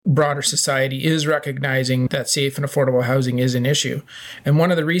broader society is recognizing that safe and affordable housing is an issue. And one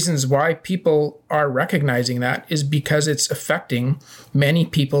of the reasons why people are recognizing that is because it's affecting many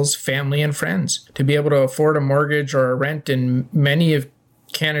people's family and friends. To be able to afford a mortgage or a rent in many of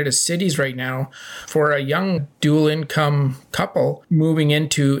Canada's cities right now, for a young dual income couple moving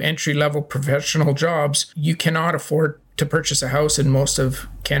into entry-level professional jobs, you cannot afford to purchase a house in most of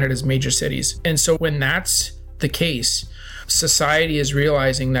Canada's major cities. And so when that's the case, society is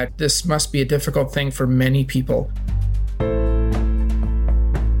realizing that this must be a difficult thing for many people.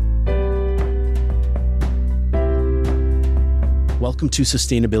 Welcome to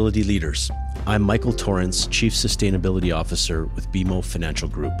Sustainability Leaders. I'm Michael Torrance, Chief Sustainability Officer with BMO Financial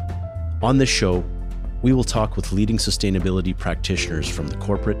Group. On this show, we will talk with leading sustainability practitioners from the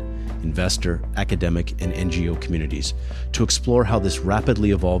corporate, investor, academic, and NGO communities to explore how this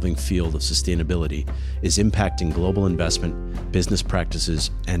rapidly evolving field of sustainability is impacting global investment, business practices,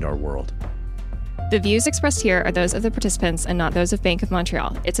 and our world. The views expressed here are those of the participants and not those of Bank of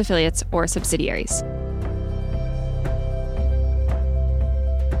Montreal, its affiliates, or subsidiaries.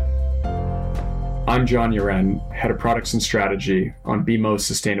 I'm John Uren, Head of Products and Strategy on BMO's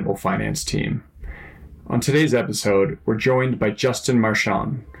Sustainable Finance team. On today's episode, we're joined by Justin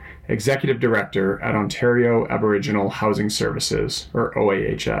Marchand, Executive Director at Ontario Aboriginal Housing Services, or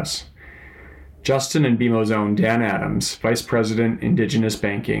OAHS. Justin and BMO's own Dan Adams, Vice President, Indigenous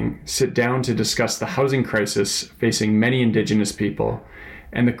Banking, sit down to discuss the housing crisis facing many Indigenous people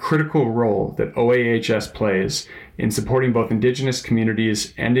and the critical role that OAHS plays in supporting both Indigenous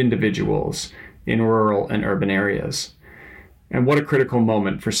communities and individuals in rural and urban areas. And what a critical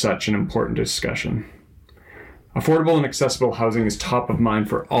moment for such an important discussion. Affordable and accessible housing is top of mind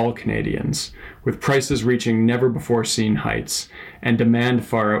for all Canadians, with prices reaching never-before-seen heights and demand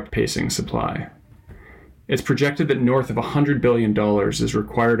far outpacing supply. It's projected that north of $100 billion is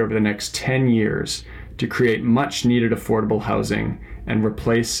required over the next 10 years to create much-needed affordable housing and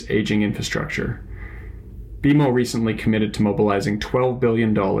replace aging infrastructure. BMO recently committed to mobilizing $12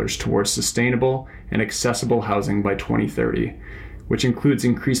 billion towards sustainable and accessible housing by 2030, which includes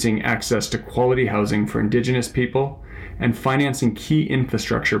increasing access to quality housing for Indigenous people and financing key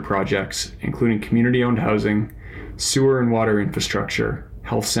infrastructure projects, including community-owned housing, sewer and water infrastructure,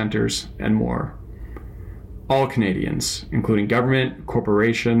 health centers, and more. All Canadians, including government,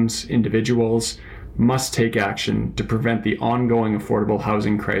 corporations, individuals, must take action to prevent the ongoing affordable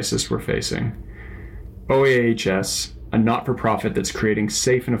housing crisis we're facing. OAHS, a not-for-profit that's creating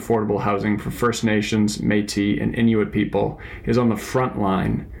safe and affordable housing for First Nations, Métis, and Inuit people, is on the front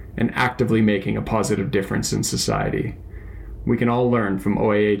line and actively making a positive difference in society. We can all learn from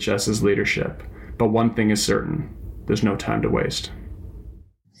OAHS's leadership, but one thing is certain: there's no time to waste.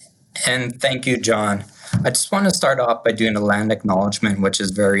 And thank you, John. I just want to start off by doing a land acknowledgement, which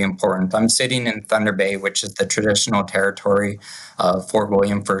is very important. I'm sitting in Thunder Bay, which is the traditional territory of Fort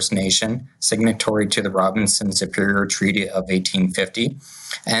William First Nation, signatory to the Robinson-Superior Treaty of 1850.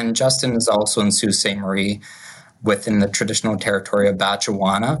 And Justin is also in Sault Ste. Marie, within the traditional territory of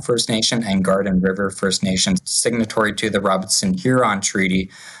Batchewana First Nation and Garden River First Nation, signatory to the Robinson-Huron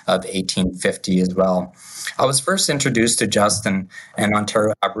Treaty of 1850 as well. I was first introduced to Justin and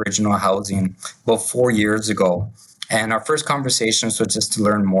Ontario Aboriginal housing about 4 years ago. And our first conversations was just to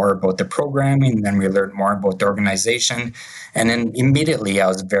learn more about the programming. Then we learned more about the organization. And then immediately I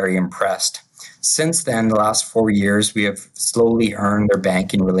was very impressed. Since then, the last 4 years, we have slowly earned their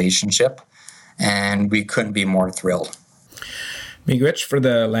banking relationship. And we couldn't be more thrilled. Miigwech for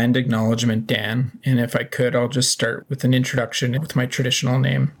the land acknowledgement, Dan. And if I could, I'll just start with an introduction with my traditional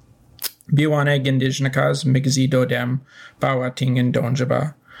name. Biwaneg Indigenous Migizi Dodem Bawating and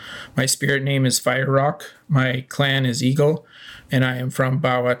Donjaba. My spirit name is Fire Rock. My clan is Eagle, and I am from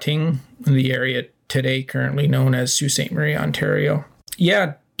Bawating, in the area today currently known as Sault Ste. Marie, Ontario.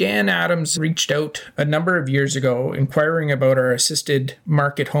 Yeah, Dan Adams reached out a number of years ago inquiring about our assisted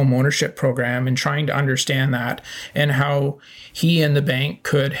market home ownership program and trying to understand that and how he and the bank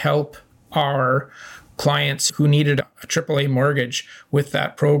could help our clients who needed a AAA mortgage with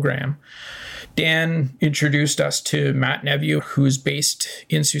that program. Dan introduced us to Matt Neveu, who's based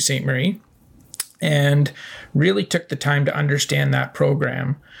in Sault Ste. Marie, and really took the time to understand that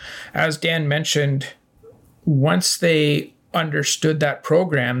program. As Dan mentioned, once they understood that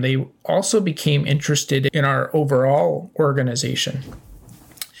program, they also became interested in our overall organization.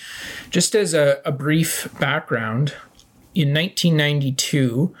 Just as a brief background, in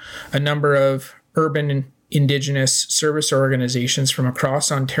 1992, a number of urban Indigenous service organizations from across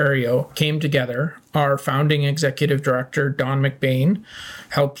Ontario came together. Our founding executive director, Don McBain,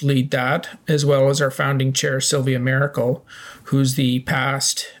 helped lead that, as well as our founding chair, Sylvia Miracle, who's the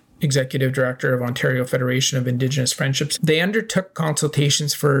past Executive Director of Ontario Federation of Indigenous Friendships. They undertook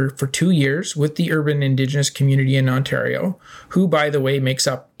consultations for 2 years with the urban Indigenous community in Ontario, who, by the way, makes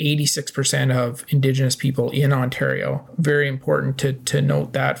up 86% of Indigenous people in Ontario. Very important to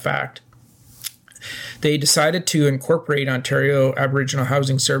note that fact. They decided to incorporate Ontario Aboriginal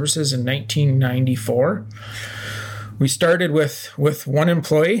Housing Services in 1994. We started with one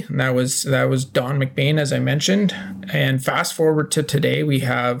employee, and that was Don McBain, as I mentioned. And fast forward to today, we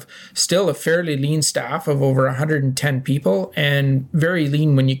have still a fairly lean staff of over 110 people, and very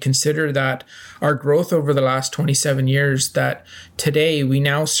lean when you consider that our growth over the last 27 years, that today we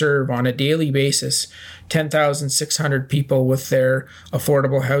now serve on a daily basis 10,600 people with their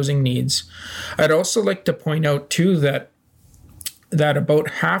affordable housing needs. I'd also like to point out too that about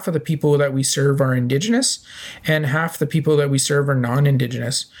half of the people that we serve are Indigenous and half the people that we serve are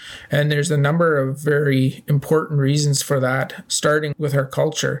non-Indigenous. And there's a number of very important reasons for that, starting with our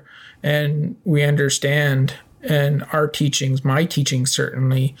culture. And we understand, and our teachings, my teachings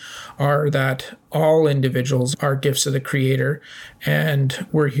certainly, are that all individuals are gifts of the Creator, and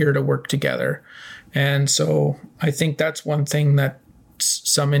we're here to work together. And so I think that's one thing that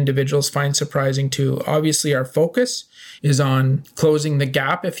some individuals find surprising too. Obviously, our focus is on closing the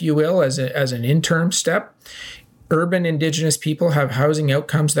gap, if you will, as an interim step. Urban Indigenous people have housing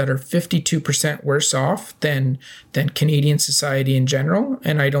outcomes that are 52% worse off than Canadian society in general,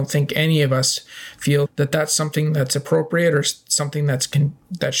 and I don't think any of us feel that that's something that's appropriate or something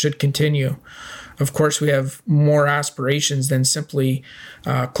that should continue. Of course, we have more aspirations than simply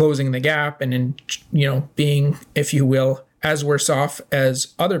closing the gap and being, if you will, as worse off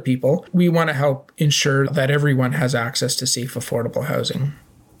as other people. We want to help ensure that everyone has access to safe, affordable housing.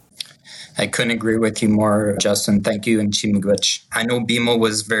 I couldn't agree with you more, Justin. Thank you, and Chimigwich. I know BMO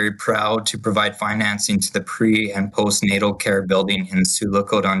was very proud to provide financing to the pre- and postnatal care building in Sioux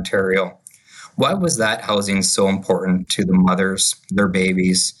Lookout, Ontario. Why was that housing so important to the mothers, their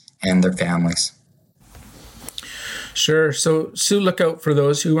babies, and their families? Sure. So Sioux Lookout, for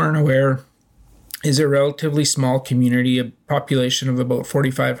those who aren't aware, is a relatively small community, a population of about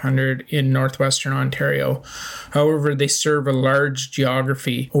 4,500 in northwestern Ontario. However, they serve a large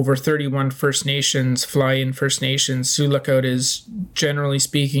geography. Over 31 First Nations, fly-in First Nations. Sioux Lookout is, generally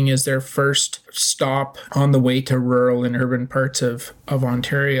speaking, is their first stop on the way to rural and urban parts of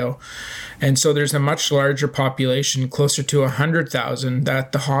Ontario. And so there's a much larger population, closer to 100,000,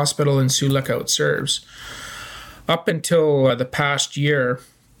 that the hospital in Sioux Lookout serves. Up until the past year,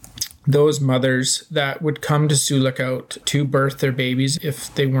 those mothers that would come to Sioux Lookout to birth their babies,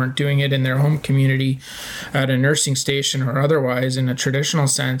 if they weren't doing it in their home community at a nursing station or otherwise in a traditional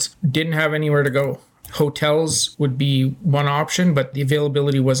sense, didn't have anywhere to go. Hotels would be one option, but the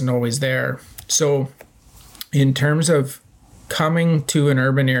availability wasn't always there. So in terms of coming to an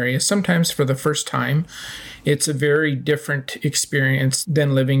urban area, sometimes for the first time, it's a very different experience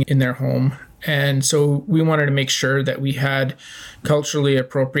than living in their home. And so we wanted to make sure that we had culturally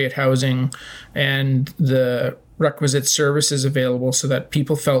appropriate housing and the requisite services available so that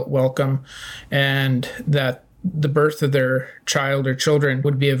people felt welcome and that the birth of their child or children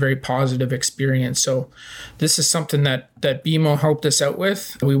would be a very positive experience. So this is something that BMO helped us out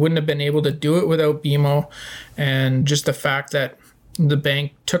with. We wouldn't have been able to do it without BMO, and just the fact that the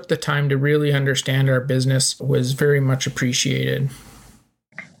bank took the time to really understand our business was very much appreciated.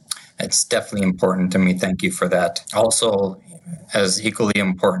 It's definitely important to me. Thank you for that. Also, as equally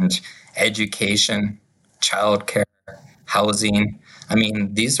important, education, childcare, housing. I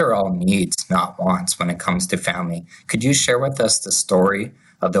mean, these are all needs, not wants when it comes to family. Could you share with us the story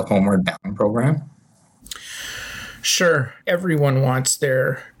of the Homeward Bound program? Sure. Everyone wants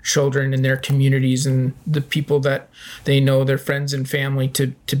their children in their communities and the people that they know, their friends and family,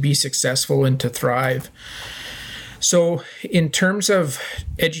 to be successful and to thrive. So in terms of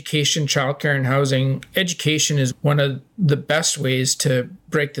education, childcare, and housing, education is one of the best ways to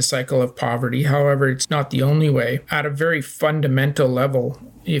break the cycle of poverty. However, it's not the only way. At a very fundamental level,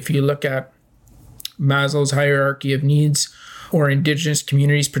 if you look at Maslow's hierarchy of needs, or Indigenous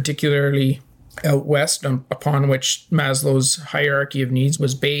communities, particularly out west, upon which Maslow's hierarchy of needs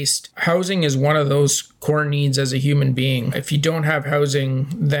was based, housing is one of those core needs as a human being. If you don't have housing,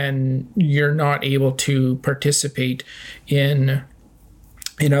 then you're not able to participate in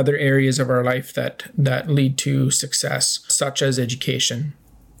other areas of our life that lead to success, such as education.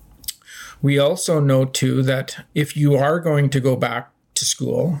 We also know too that if you are going to go back to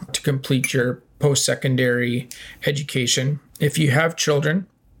school to complete your post-secondary education, if you have children,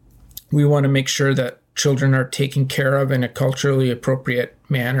 we want to make sure that children are taken care of in a culturally appropriate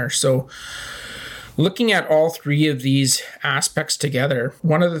manner. So Looking at all three of these aspects together,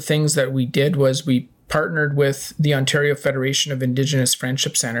 one of the things that we did was we partnered with the Ontario Federation of Indigenous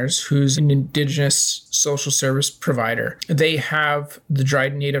Friendship Centres, who's an Indigenous social service provider. They have the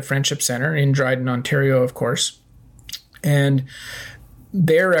Dryden Native Friendship Centre in Dryden, Ontario, of course. And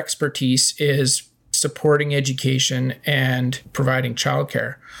their expertise is supporting education and providing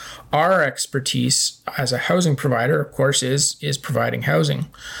childcare. Our expertise as a housing provider, of course, is providing housing.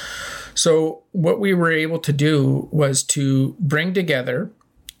 So what we were able to do was to bring together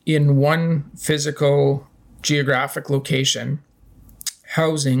in one physical geographic location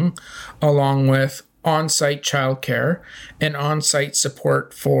housing along with on-site childcare and on-site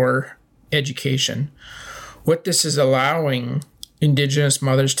support for education. What this is allowing Indigenous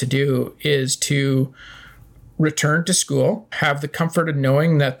mothers to do is to return to school, have the comfort of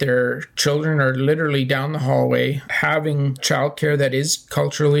knowing that their children are literally down the hallway having childcare that is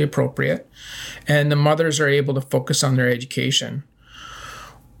culturally appropriate, and the mothers are able to focus on their education.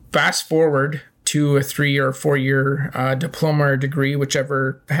 Fast forward to a 3 or 4 year diploma or degree,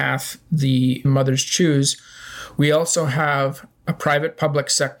 whichever path the mothers choose. We also have a private public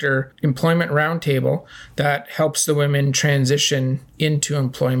sector employment roundtable that helps the women transition into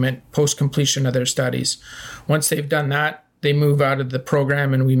employment post completion of their studies. Once they've done that, they move out of the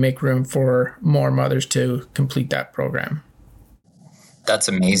program and we make room for more mothers to complete that program. That's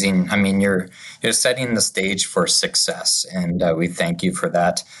amazing. I mean, you're setting the stage for success, and we thank you for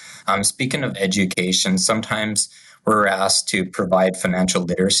that. Speaking of education, sometimes we're asked to provide financial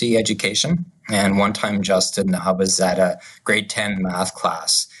literacy education. And one time, Justin, I was at a grade 10 math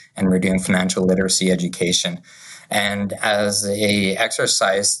class, and we're doing financial literacy education. And as a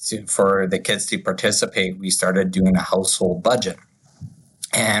exercise for the kids to participate, we started doing a household budget.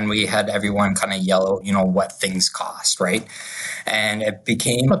 And we had everyone kind of yell, what things cost, right? And it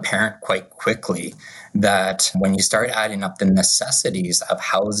became apparent quite quickly that when you start adding up the necessities of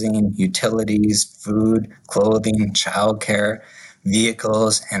housing, utilities, food, clothing, childcare,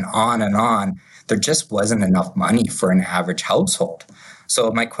 vehicles, and on, there just wasn't enough money for an average household.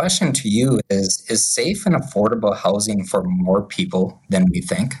 So my question to you is safe and affordable housing for more people than we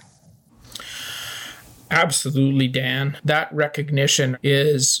think? Absolutely, Dan. That recognition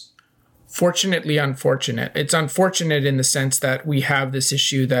is fortunately unfortunate. It's unfortunate in the sense that we have this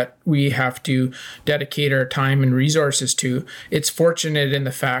issue that we have to dedicate our time and resources to. It's fortunate in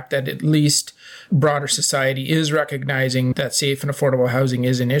the fact that at least broader society is recognizing that safe and affordable housing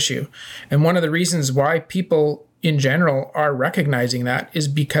is an issue. And one of the reasons why people in general are recognizing that is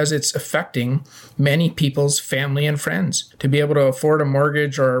because it's affecting many people's family and friends. To be able to afford a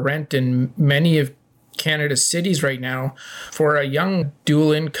mortgage or a rent in many of Canada's cities right now, for a young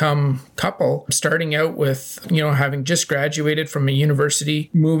dual income couple starting out with, having just graduated from a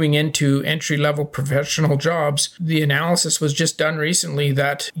university, moving into entry level professional jobs, the analysis was just done recently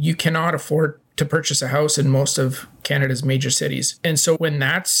that you cannot afford to purchase a house in most of Canada's major cities. And so when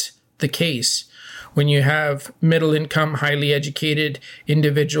that's the case, when you have middle income, highly educated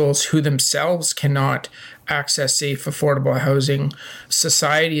individuals who themselves cannot access safe, affordable housing,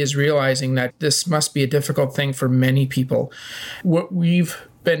 society is realizing that this must be a difficult thing for many people. What we've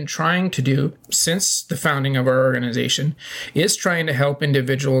been trying to do since the founding of our organization is trying to help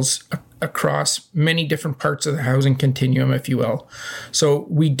individuals across many different parts of the housing continuum, if you will. So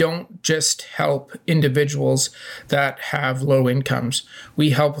we don't just help individuals that have low incomes.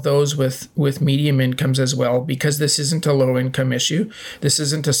 We help those with medium incomes as well, because this isn't a low income issue. This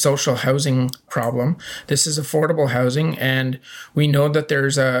isn't a social housing problem. This is affordable housing. And we know that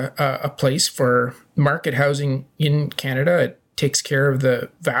there's a place for market housing in Canada. It takes care of the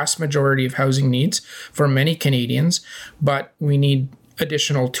vast majority of housing needs for many Canadians, but we need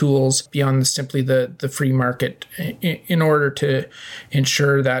additional tools beyond simply the free market in order to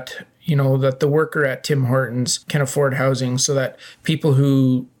ensure that that the worker at Tim Hortons can afford housing, so that people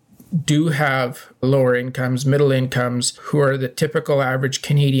who do have lower incomes, middle incomes, who are the typical average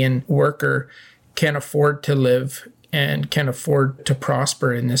Canadian worker, can afford to live and can afford to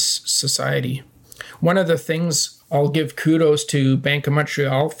prosper in this society. One of the things I'll give kudos to Bank of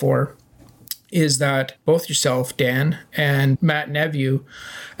Montreal for is that both yourself, Dan, and Matt Neveu,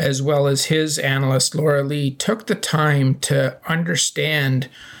 as well as his analyst, Laura Lee, took the time to understand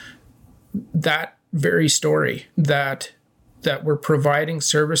that very story, that we're providing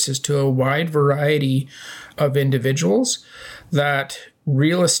services to a wide variety of individuals, that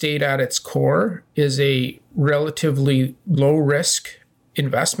real estate at its core is a relatively low risk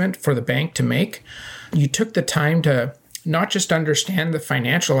investment for the bank to make. You took the time to not just understand the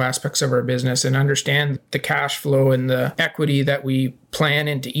financial aspects of our business and understand the cash flow and the equity that we plan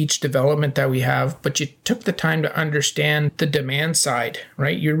into each development that we have, but you took the time to understand the demand side,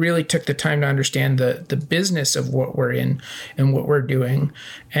 right? You really took the time to understand the business of what we're in and what we're doing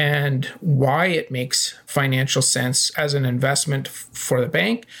and why it makes financial sense as an investment for the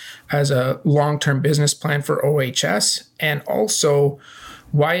bank, as a long-term business plan for OHS, and also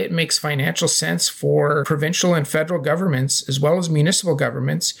why it makes financial sense for provincial and federal governments, as well as municipal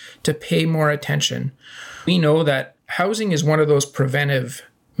governments, to pay more attention. We know that housing is one of those preventive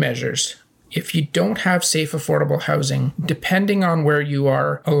measures. If you don't have safe, affordable housing, depending on where you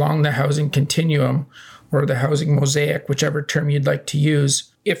are along the housing continuum or the housing mosaic, whichever term you'd like to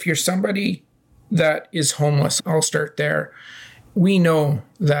use, if you're somebody that is homeless, I'll start there. We know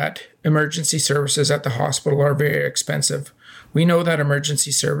that emergency services at the hospital are very expensive. We know that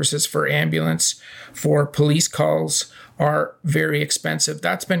emergency services for ambulance, for police calls are very expensive.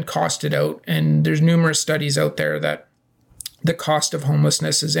 That's been costed out, and there's numerous studies out there that the cost of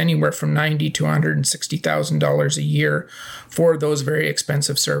homelessness is anywhere from $90,000 to $160,000 a year for those very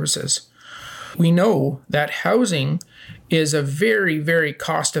expensive services. We know that housing is a very, very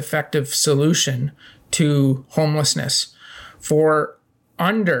cost-effective solution to homelessness. For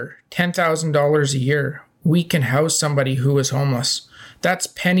under $10,000 a year, we can house somebody who is homeless. That's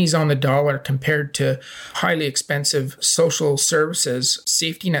pennies on the dollar compared to highly expensive social services,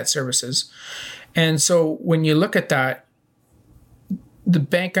 safety net services. And so when you look at that, the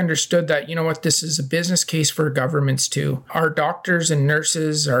bank understood that, you know what, this is a business case for governments too. Our doctors and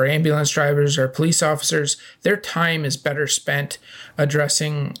nurses, our ambulance drivers, our police officers, their time is better spent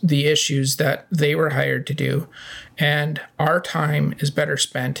addressing the issues that they were hired to do. And our time is better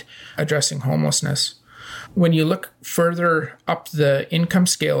spent addressing homelessness. When you look further up the income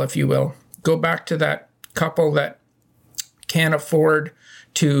scale, if you will, go back to that couple that can't afford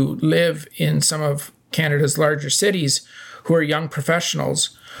to live in some of Canada's larger cities, who are young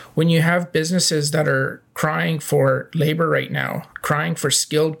professionals. When you have businesses that are crying for labor right now, crying for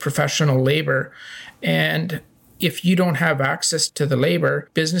skilled professional labor, and if you don't have access to the labor,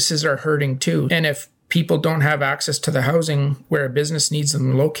 businesses are hurting too. And if people don't have access to the housing where a business needs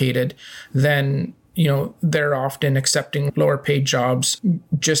them located, then they're often accepting lower paid jobs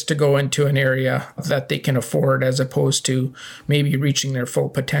just to go into an area that they can afford as opposed to maybe reaching their full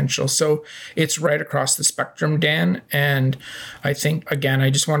potential. So it's right across the spectrum, Dan. And I think, again, I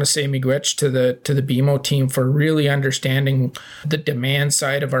just want to say miigwech to the BMO team for really understanding the demand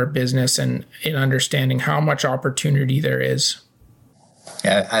side of our business and in understanding how much opportunity there is.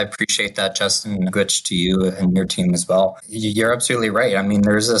 Yeah, I appreciate that, Justin. Good to you and your team as well. You're absolutely right. I mean,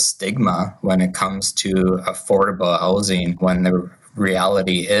 there's a stigma when it comes to affordable housing, when the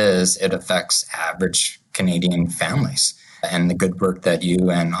reality is it affects average Canadian families. And the good work that you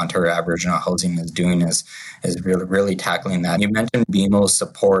and Ontario Aboriginal Housing is doing is really tackling that. You mentioned BMO's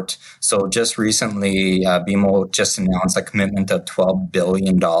support. So just recently, BMO just announced a commitment of $12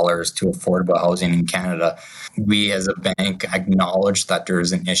 billion to affordable housing in Canada. We as a bank acknowledge that there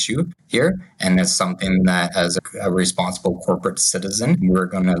is an issue here, and it's something that as a responsible corporate citizen, we're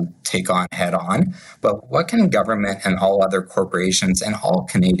going to take on head on. But what can government and all other corporations and all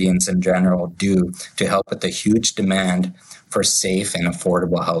Canadians in general do to help with the huge demand for safe and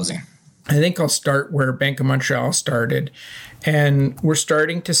affordable housing? I think I'll start where Bank of Montreal started. And we're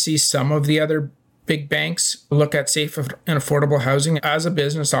starting to see some of the other big banks look at safe and affordable housing as a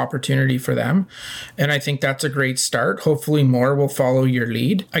business opportunity for them. And I think that's a great start. Hopefully more will follow your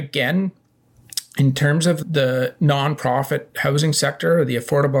lead. Again, in terms of the nonprofit housing sector or the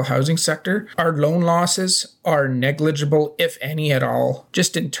affordable housing sector, our loan losses are negligible, if any at all.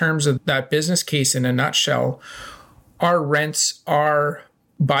 Just in terms of that business case in a nutshell, our rents are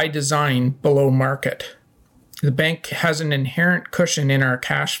by design below market. The bank has an inherent cushion in our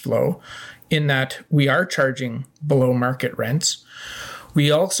cash flow in that we are charging below market rents. We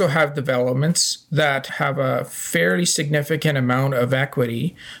also have developments that have a fairly significant amount of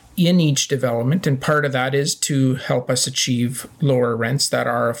equity in each development, and part of that is to help us achieve lower rents that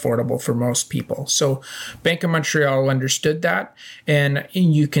are affordable for most people. So Bank of Montreal understood that, and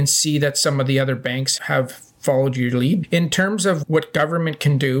you can see that some of the other banks have followed your lead. In terms of what government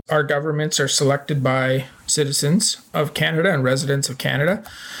can do, our governments are selected by citizens of Canada and residents of Canada.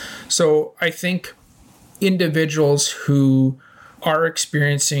 So I think individuals who are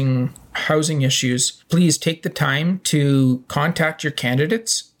experiencing housing issues, please take the time to contact your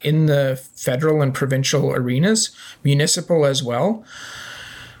candidates in the federal and provincial arenas, municipal as well.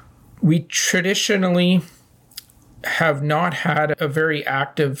 We traditionally have not had a very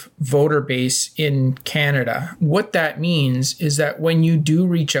active voter base in Canada. What that means is that when you do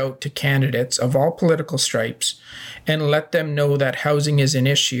reach out to candidates of all political stripes and let them know that housing is an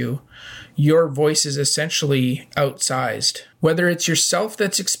issue, your voice is essentially outsized. Whether it's yourself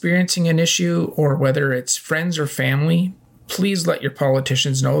that's experiencing an issue or whether it's friends or family, please let your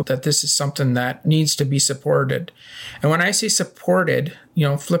politicians know that this is something that needs to be supported. And when I say supported,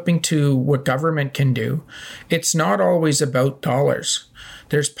 flipping to what government can do, it's not always about dollars.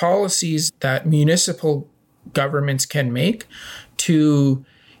 There's policies that municipal governments can make to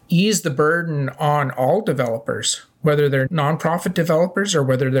ease the burden on all developers, whether they're nonprofit developers or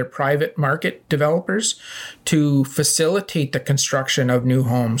whether they're private market developers, to facilitate the construction of new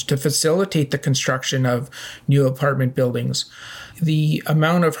homes, to facilitate the construction of new apartment buildings. The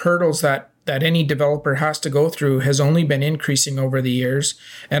amount of hurdles that any developer has to go through has only been increasing over the years,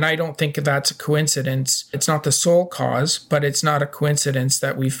 and I don't think that's a coincidence. It's not the sole cause, but it's not a coincidence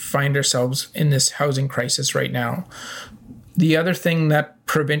that we find ourselves in this housing crisis right now. The other thing that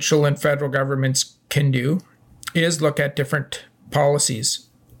provincial and federal governments can do is look at different policies.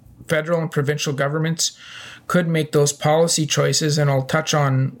 Federal and provincial governments could make those policy choices, and I'll touch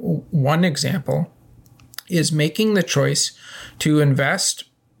on one example, is making the choice to invest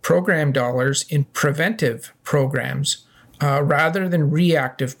program dollars in preventive programs rather than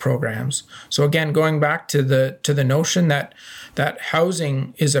reactive programs. So again, going back to the notion that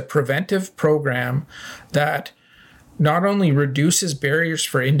housing is a preventive program that not only reduces barriers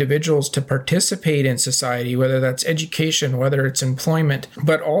for individuals to participate in society, whether that's education, whether it's employment,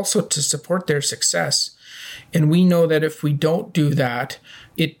 but also to support their success. And we know that if we don't do that,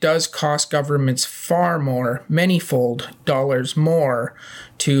 it does cost governments far more, manyfold dollars more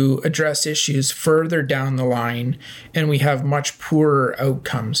to address issues further down the line, and we have much poorer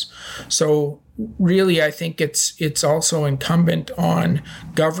outcomes. So really, I think it's also incumbent on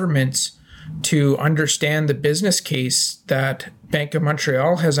governments to understand the business case that Bank of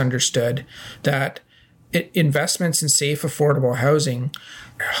Montreal has understood, that investments in safe, affordable housing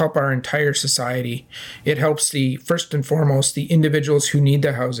help our entire society. It helps first and foremost, the individuals who need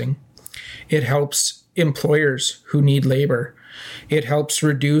the housing. It helps employers who need labor. It helps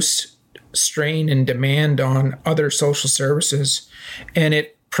reduce strain and demand on other social services. And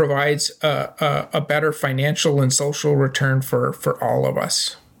it provides a better financial and social return for all of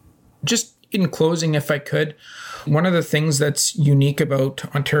us. Just in closing, if I could, one of the things that's unique about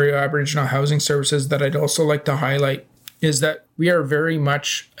Ontario Aboriginal Housing Services that I'd also like to highlight is that we are very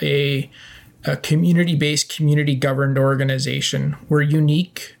much a community-based, community-governed organization. We're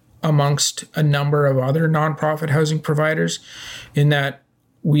unique amongst a number of other nonprofit housing providers in that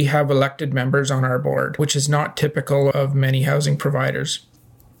we have elected members on our board, which is not typical of many housing providers.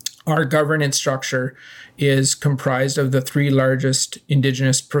 Our governance structure is comprised of the three largest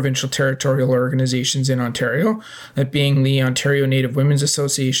Indigenous provincial territorial organizations in Ontario, that being the Ontario Native Women's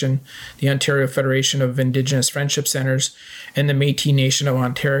Association, the Ontario Federation of Indigenous Friendship Centres, and the Métis Nation of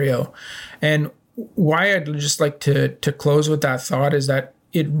Ontario. And why I'd just like to close with that thought is that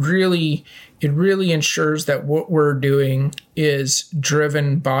it really ensures that what we're doing is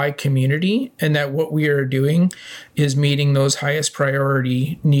driven by community, and that what we are doing is meeting those highest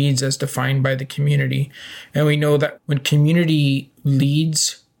priority needs as defined by the community. And we know that when community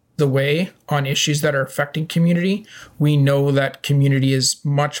leads the way on issues that are affecting community, we know that community is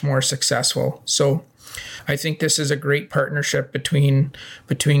much more successful. So I think this is a great partnership between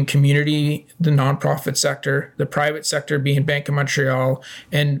community, the nonprofit sector, the private sector being Bank of Montreal,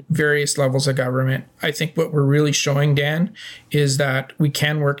 and various levels of government. I think what we're really showing, Dan, is that we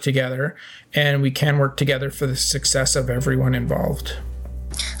can work together, and we can work together for the success of everyone involved.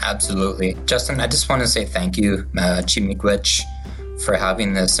 Absolutely. Justin, I just want to say thank you, Chief Miigwech, for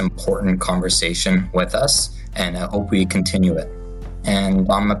having this important conversation with us, and I hope we continue it. And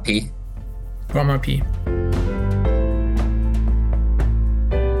Wamapi. Wamapi.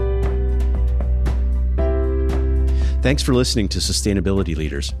 Thanks for listening to Sustainability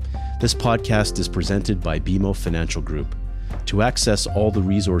Leaders. This podcast is presented by BMO Financial Group. To access all the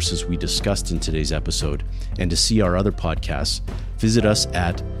resources we discussed in today's episode and to see our other podcasts, visit us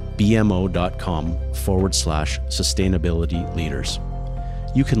at bmo.com/sustainability leaders.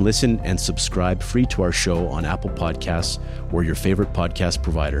 You can listen and subscribe free to our show on Apple Podcasts or your favorite podcast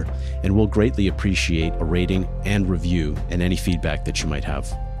provider, and we'll greatly appreciate a rating and review and any feedback that you might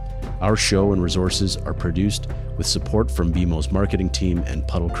have. Our show and resources are produced with support from BMO's marketing team and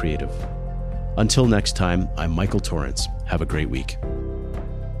Puddle Creative. Until next time, I'm Michael Torrance. Have a great week.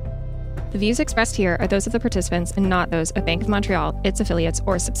 The views expressed here are those of the participants and not those of Bank of Montreal, its affiliates,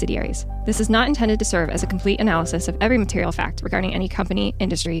 or subsidiaries. This is not intended to serve as a complete analysis of every material fact regarding any company,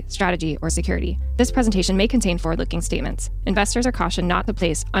 industry, strategy, or security. This presentation may contain forward-looking statements. Investors are cautioned not to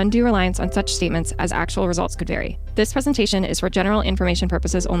place undue reliance on such statements as actual results could vary. This presentation is for general information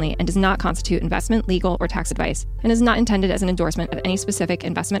purposes only and does not constitute investment, legal, or tax advice, and is not intended as an endorsement of any specific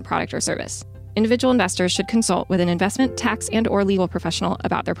investment product or service. Individual investors should consult with an investment, tax, and/or legal professional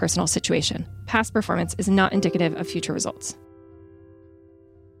about their personal situation. Past performance is not indicative of future results.